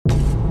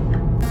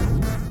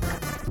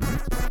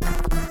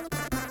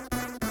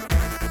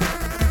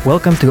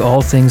Welcome to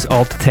All Things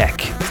Alt Tech,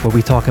 where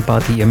we talk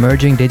about the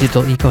emerging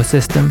digital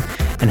ecosystem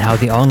and how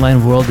the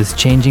online world is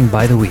changing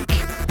by the week.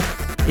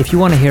 If you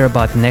want to hear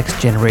about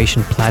next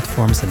generation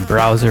platforms and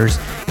browsers,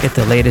 get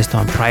the latest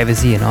on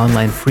privacy and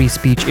online free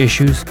speech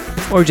issues,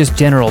 or just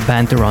general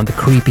banter on the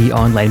creepy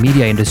online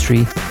media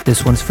industry,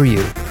 this one's for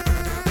you.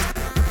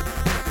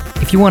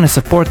 If you want to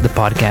support the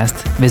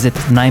podcast, visit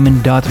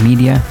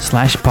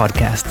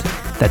nyman.media/podcast.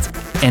 That's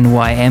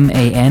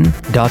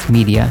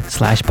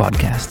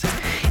nyman.media/podcast.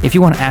 If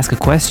you want to ask a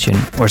question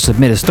or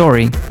submit a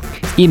story,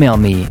 email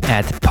me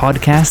at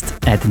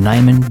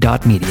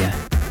podcast@nyman.media.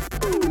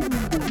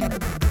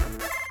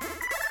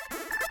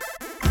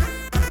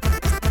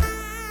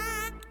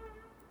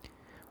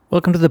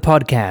 Welcome to the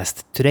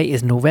podcast. Today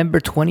is November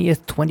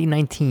 20th,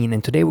 2019,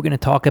 and today we're going to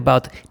talk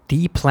about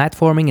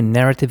deplatforming and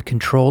narrative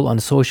control on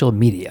social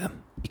media.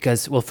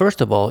 Because, well,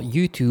 first of all,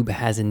 YouTube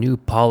has a new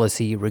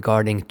policy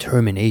regarding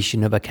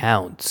termination of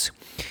accounts.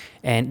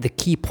 And the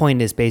key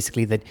point is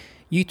basically that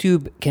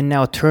YouTube can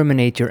now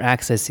terminate your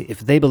access if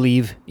they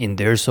believe, in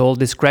their sole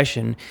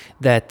discretion,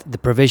 that the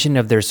provision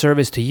of their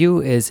service to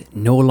you is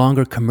no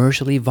longer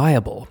commercially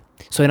viable.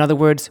 So in other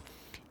words,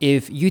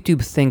 if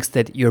YouTube thinks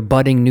that your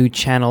budding new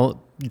channel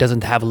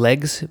doesn't have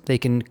legs, they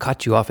can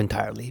cut you off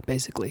entirely,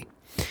 basically.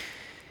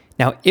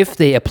 Now, if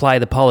they apply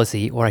the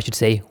policy, or I should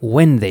say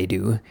when they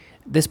do,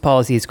 this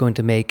policy is going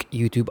to make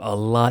YouTube a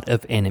lot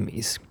of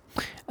enemies.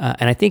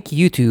 And I think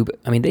YouTube,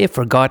 they have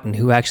forgotten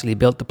who actually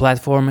built the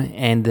platform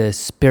and the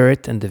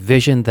spirit and the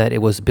vision that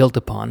it was built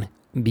upon,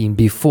 being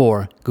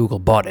before Google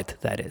bought it,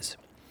 that is.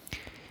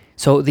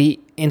 So the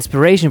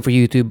inspiration for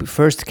YouTube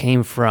first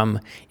came from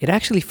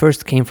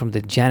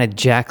the Janet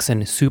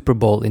Jackson Super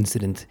Bowl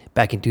incident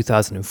back in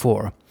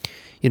 2004.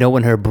 You know,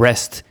 when her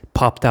breast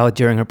popped out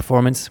during her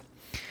performance?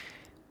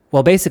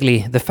 Well,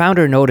 basically, the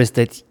founder noticed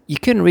that you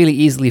couldn't really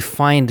easily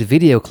find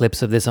video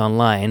clips of this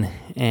online,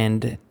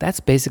 and that's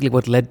basically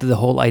what led to the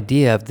whole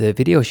idea of the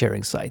video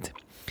sharing site.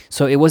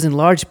 So it was in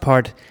large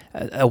part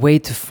a way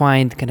to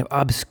find kind of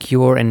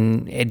obscure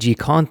and edgy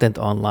content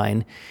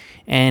online,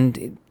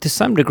 and to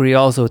some degree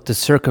also to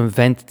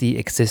circumvent the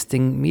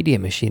existing media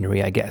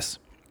machinery, I guess.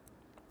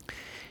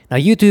 Now,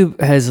 YouTube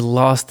has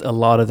lost a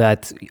lot of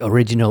that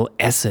original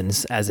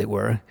essence, as it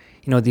were.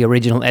 You know, the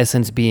original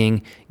essence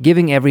being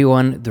giving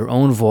everyone their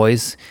own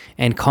voice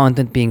and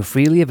content being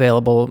freely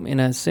available in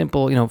a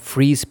simple,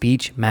 free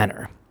speech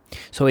manner.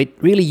 So it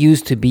really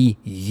used to be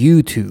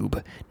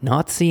YouTube,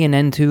 not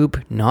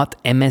CNN-tube, not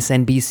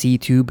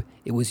MSNBC-tube.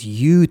 It was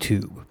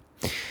YouTube.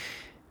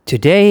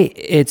 Today,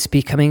 it's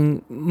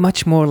becoming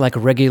much more like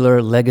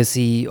regular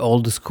legacy,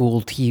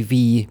 old-school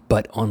TV,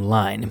 but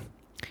online.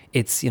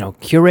 It's,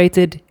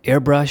 curated,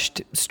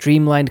 airbrushed,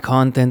 streamlined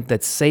content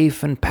that's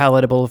safe and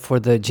palatable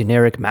for the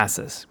generic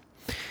masses.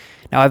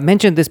 Now, I've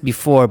mentioned this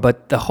before,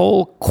 but the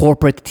whole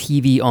corporate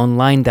TV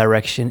online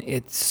direction,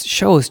 it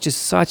shows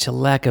just such a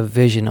lack of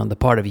vision on the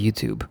part of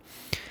YouTube.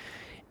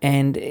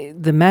 And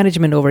the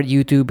management over at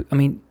YouTube,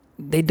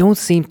 they don't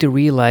seem to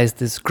realize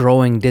this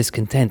growing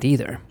discontent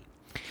either.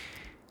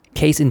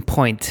 Case in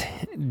point,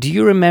 do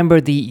you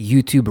remember the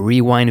YouTube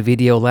Rewind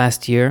video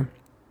last year?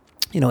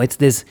 It's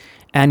this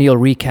annual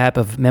recap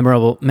of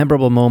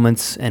memorable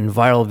moments and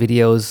viral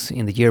videos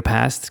in the year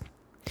past.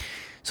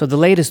 So the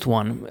latest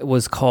one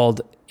was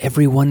called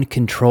Everyone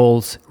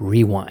Controls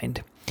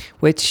Rewind,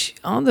 which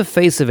on the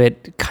face of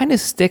it kind of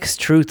sticks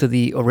true to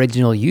the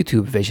original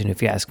YouTube vision,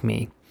 if you ask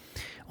me.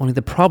 Only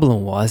the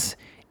problem was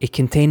it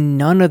contained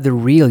none of the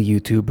real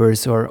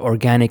YouTubers or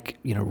organic,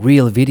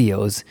 real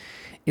videos.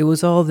 It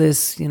was all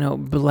this,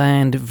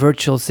 bland,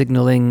 virtual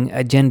signaling,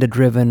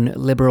 agenda-driven,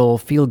 liberal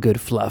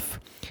feel-good fluff.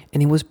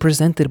 And it was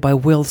presented by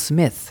Will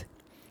Smith.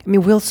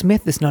 Will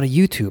Smith is not a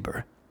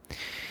YouTuber.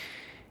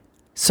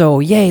 So,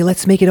 yay,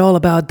 let's make it all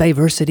about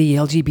diversity,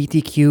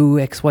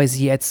 LGBTQ,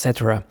 XYZ,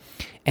 etc.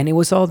 And it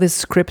was all this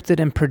scripted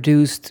and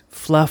produced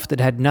fluff that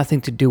had nothing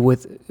to do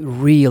with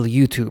real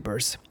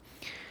YouTubers.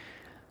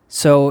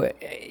 So,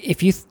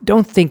 if you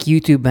don't think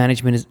YouTube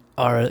management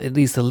are at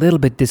least a little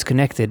bit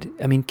disconnected,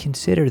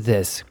 consider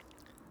this.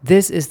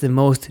 This is the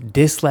most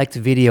disliked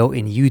video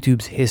in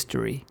YouTube's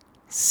history.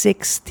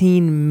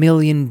 16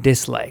 million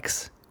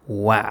dislikes.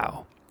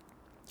 Wow.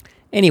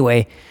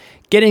 Anyway,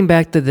 getting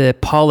back to the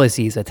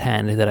policies at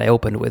hand that I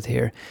opened with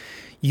here,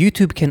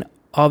 YouTube can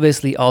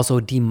obviously also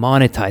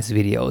demonetize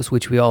videos,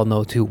 which we all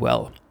know too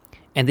well.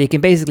 And they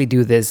can basically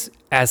do this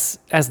as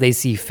they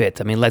see fit.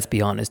 Let's be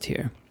honest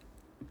here.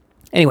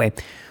 Anyway,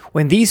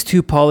 when these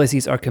two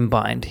policies are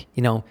combined,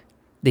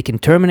 they can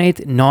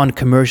terminate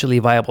non-commercially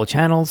viable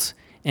channels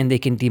and they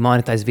can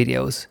demonetize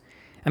videos.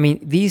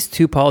 These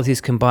two policies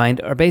combined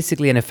are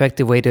basically an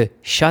effective way to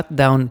shut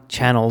down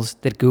channels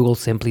that Google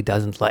simply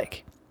doesn't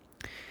like.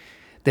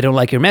 They don't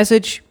like your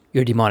message,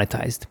 you're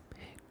demonetized.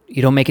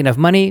 You don't make enough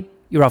money,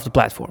 you're off the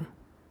platform.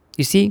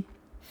 You see?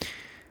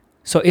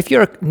 So if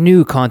you're a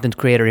new content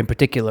creator in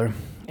particular,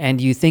 and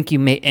you think you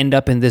may end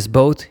up in this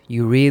boat,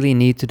 you really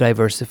need to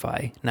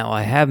diversify. Now,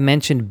 I have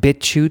mentioned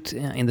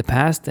BitChute in the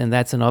past, and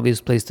that's an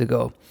obvious place to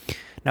go.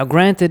 Now,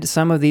 granted,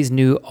 some of these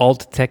new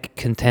alt tech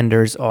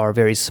contenders are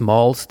very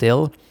small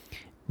still,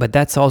 but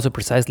that's also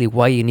precisely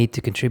why you need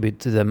to contribute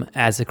to them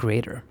as a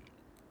creator.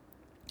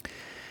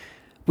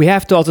 We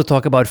have to also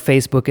talk about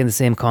Facebook in the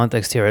same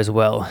context here as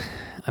well.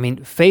 I mean,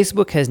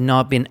 Facebook has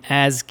not been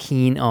as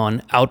keen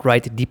on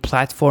outright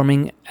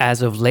deplatforming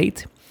as of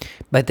late,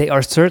 but they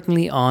are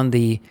certainly on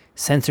the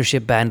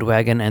censorship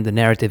bandwagon and the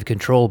narrative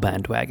control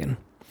bandwagon.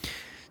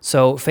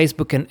 So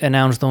Facebook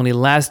announced only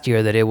last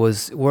year that it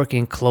was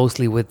working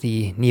closely with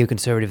the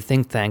neoconservative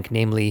think tank,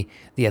 namely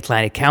the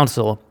Atlantic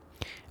Council.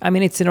 I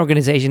mean, it's an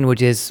organization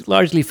which is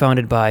largely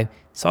founded by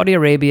Saudi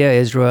Arabia,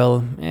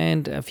 Israel,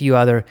 and a few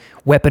other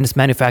weapons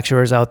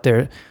manufacturers out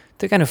there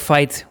to kind of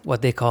fight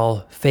what they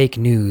call fake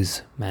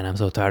news. Man, I'm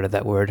so tired of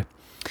that word.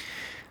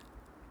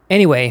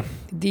 Anyway,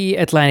 the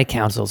Atlantic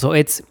Council. So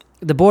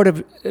the board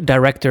of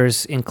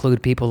directors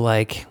include people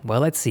like,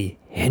 well, let's see,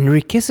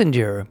 Henry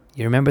Kissinger.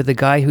 You remember the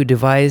guy who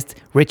devised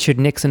Richard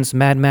Nixon's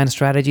madman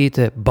strategy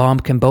to bomb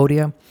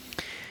Cambodia?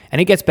 And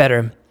it gets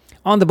better.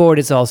 On the board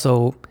is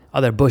also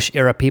other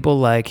Bush-era people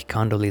like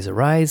Condoleezza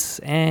Rice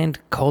and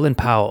Colin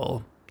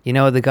Powell. You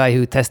know, the guy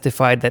who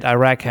testified that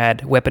Iraq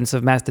had weapons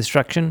of mass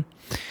destruction?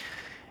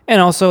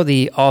 And also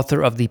the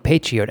author of the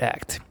Patriot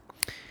Act.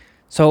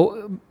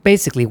 So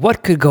basically,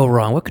 what could go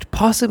wrong? What could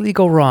possibly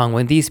go wrong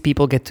when these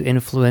people get to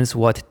influence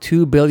what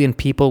 2 billion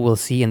people will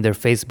see in their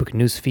Facebook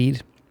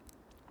newsfeed?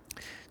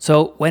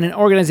 So when an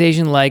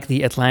organization like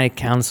the Atlantic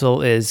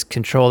Council is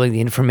controlling the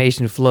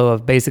information flow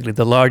of basically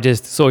the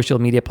largest social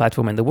media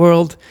platform in the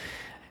world,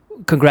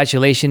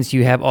 congratulations,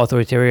 you have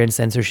authoritarian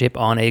censorship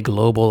on a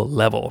global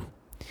level.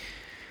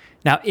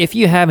 Now, if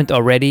you haven't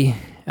already,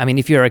 I mean,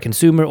 if you're a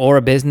consumer or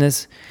a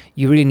business,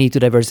 you really need to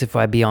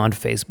diversify beyond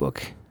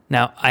Facebook.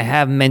 Now, I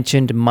have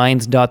mentioned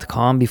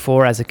Minds.com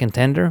before as a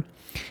contender,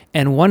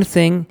 and one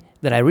thing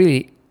that I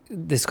really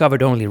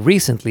discovered only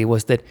recently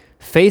was that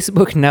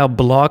Facebook now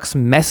blocks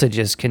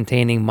messages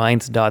containing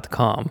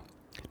Minds.com.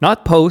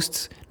 Not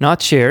posts,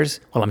 not shares,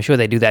 well, I'm sure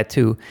they do that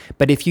too,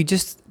 but if you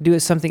just do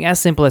something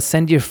as simple as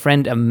send your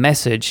friend a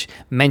message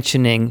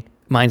mentioning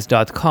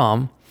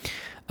Minds.com,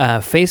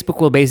 Facebook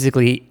will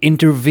basically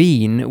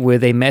intervene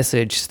with a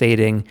message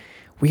stating,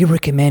 "We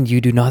recommend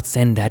you do not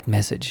send that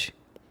message."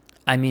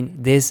 I mean,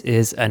 this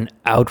is an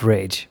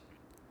outrage.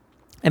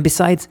 And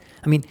besides,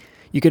 I mean,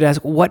 you could ask,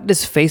 what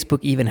does Facebook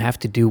even have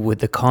to do with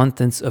the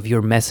contents of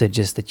your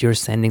messages that you're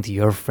sending to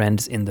your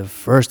friends in the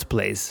first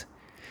place?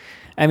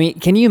 I mean,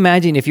 can you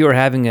imagine if you were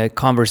having a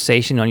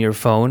conversation on your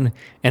phone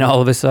and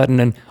all of a sudden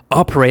an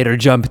operator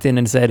jumped in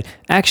and said,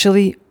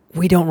 "Actually,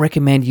 we don't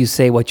recommend you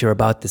say what you're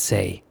about to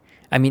say."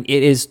 I mean,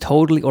 it is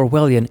totally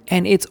Orwellian,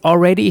 and it's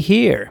already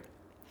here.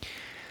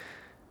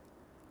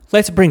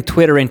 Let's bring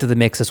Twitter into the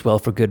mix as well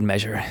for good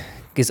measure,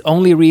 because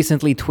only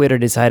recently Twitter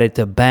decided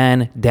to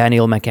ban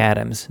Daniel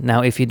McAdams.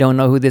 Now, if you don't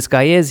know who this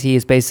guy is, he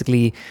is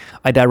basically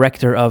a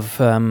director of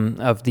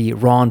the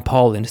Ron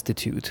Paul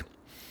Institute.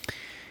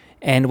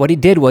 And what he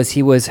did was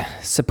he was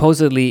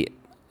supposedly,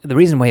 the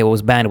reason why he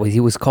was banned was he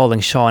was calling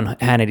Sean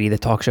Hannity, the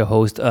talk show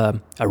host, a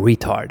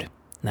retard.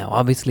 Now,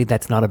 obviously,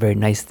 that's not a very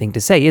nice thing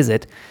to say, is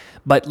it?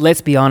 But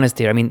let's be honest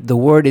here. I mean, the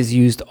word is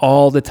used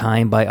all the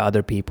time by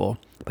other people.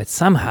 But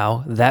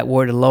somehow, that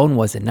word alone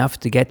was enough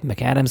to get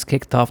McAdams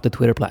kicked off the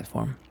Twitter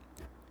platform.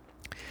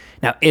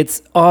 Now,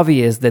 it's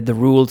obvious that the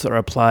rules are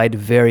applied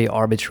very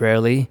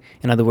arbitrarily.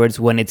 In other words,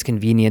 when it's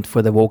convenient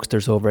for the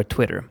wokesters over at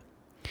Twitter.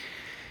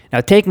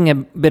 Now, taking a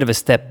bit of a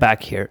step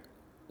back here,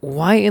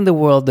 why in the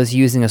world does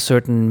using a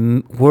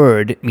certain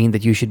word mean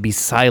that you should be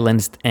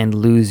silenced and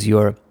lose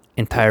your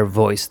entire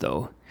voice,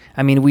 though?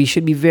 I mean, we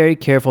should be very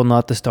careful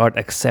not to start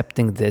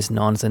accepting this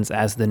nonsense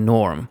as the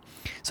norm.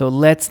 So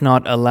let's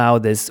not allow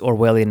this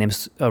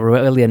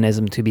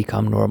Orwellianism to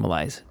become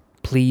normalized.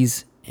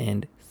 Please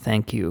and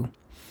thank you.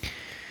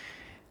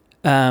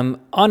 On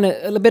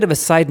a bit of a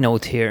side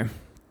note here,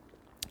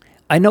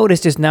 I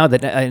noticed just now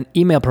that an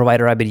email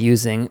provider I've been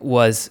using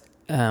was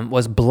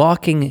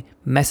blocking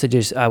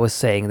messages I was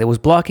saying. That was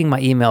blocking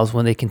my emails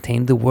when they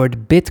contained the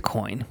word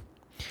Bitcoin.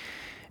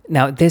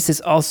 Now, this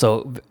is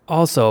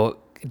also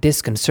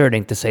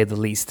disconcerting to say the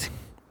least.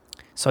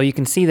 So you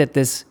can see that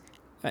this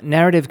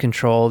narrative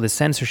control, the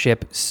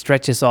censorship,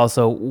 stretches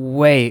also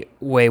way,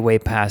 way, way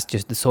past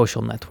just the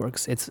social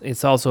networks.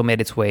 It's also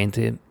made its way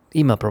into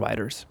email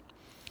providers.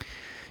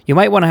 You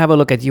might want to have a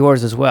look at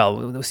yours as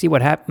well. See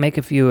what make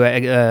a few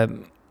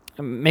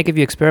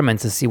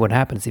experiments to see what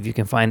happens. If you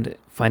can find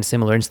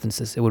similar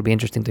instances, it would be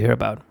interesting to hear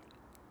about.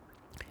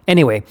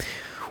 Anyway,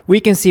 we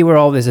can see where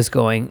all this is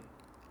going,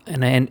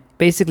 and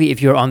basically,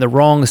 if you're on the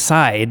wrong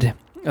side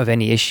of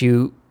any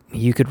issue,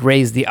 you could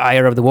raise the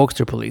ire of the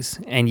wokester police,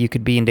 and you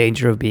could be in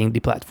danger of being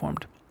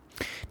deplatformed.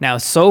 Now,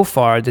 so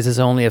far, this is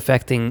only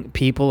affecting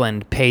people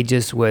and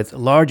pages with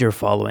larger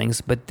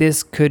followings, but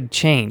this could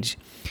change.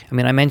 I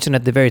mean, I mentioned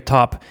at the very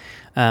top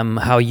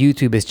how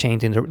YouTube is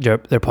changing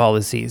their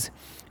policies,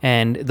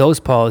 and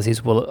those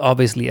policies will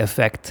obviously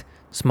affect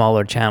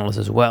smaller channels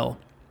as well.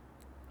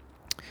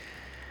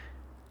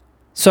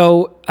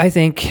 So I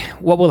think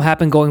what will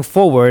happen going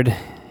forward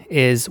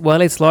is, well,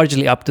 it's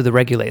largely up to the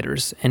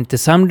regulators. And to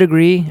some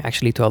degree,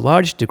 actually to a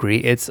large degree,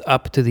 it's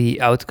up to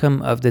the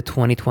outcome of the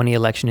 2020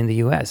 election in the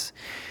US.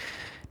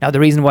 Now, the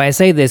reason why I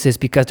say this is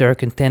because there are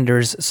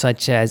contenders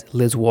such as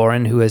Liz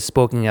Warren, who has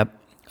spoken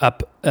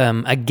up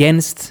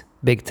against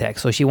big tech.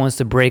 So she wants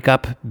to break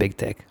up big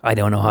tech. I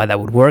don't know how that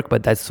would work,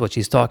 but that's what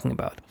she's talking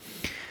about.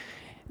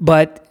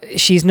 But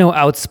she's no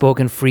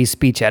outspoken free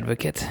speech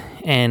advocate.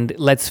 And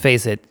let's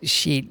face it,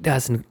 she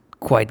doesn't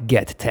quite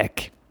get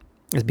tech.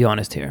 Let's be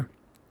honest here.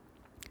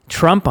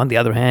 Trump, on the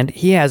other hand,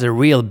 he has a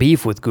real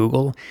beef with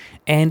Google,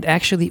 and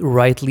actually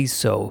rightly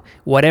so.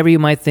 Whatever you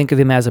might think of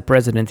him as a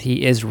president,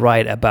 he is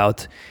right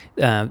about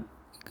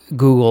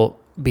Google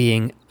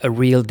being a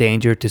real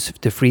danger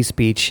to free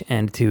speech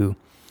and to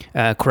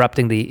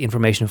corrupting the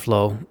information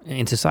flow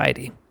in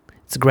society.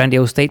 It's a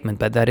grandiose statement,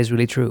 but that is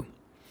really true.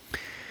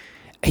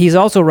 He's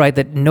also right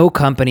that no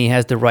company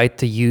has the right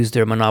to use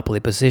their monopoly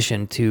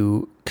position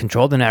to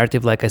control the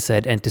narrative, like I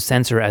said, and to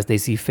censor as they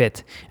see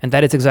fit. And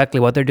that is exactly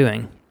what they're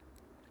doing.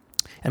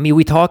 I mean,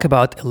 we talk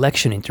about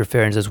election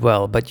interference as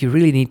well, but you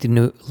really need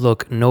to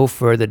look no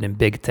further than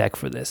big tech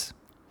for this.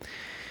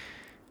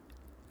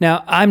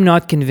 Now, I'm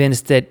not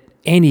convinced that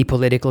any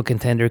political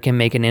contender can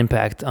make an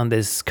impact on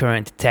this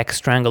current tech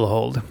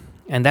stranglehold.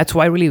 And that's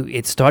why really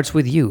it starts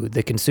with you,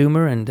 the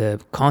consumer and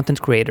the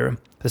content creator,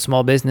 the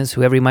small business,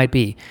 whoever you might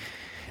be.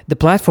 The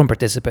platform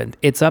participant,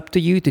 it's up to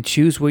you to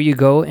choose where you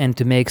go and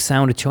to make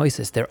sound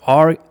choices. There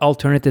are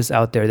alternatives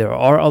out there. There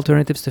are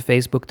alternatives to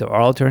Facebook. There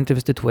are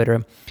alternatives to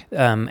Twitter.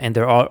 And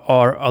there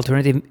are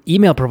alternative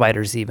email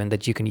providers even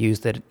that you can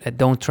use that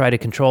don't try to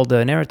control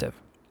the narrative.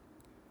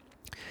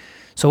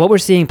 So what we're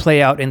seeing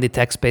play out in the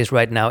tech space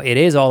right now, it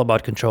is all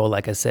about control,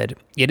 like I said.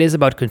 It is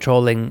about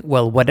controlling,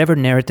 well, whatever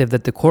narrative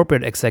that the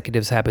corporate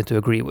executives happen to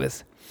agree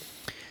with.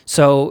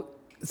 So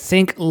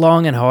think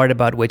long and hard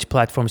about which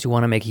platforms you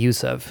want to make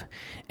use of,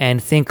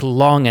 and think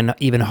long and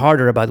even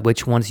harder about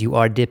which ones you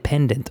are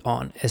dependent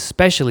on,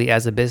 especially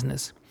as a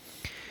business.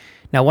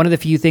 Now, one of the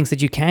few things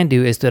that you can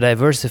do is to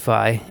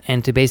diversify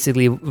and to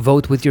basically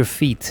vote with your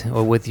feet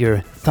or with your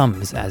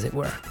thumbs, as it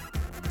were.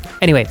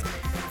 Anyway,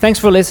 thanks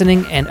for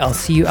listening, and I'll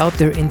see you out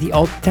there in the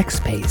alt tech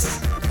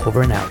space.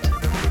 Over and out.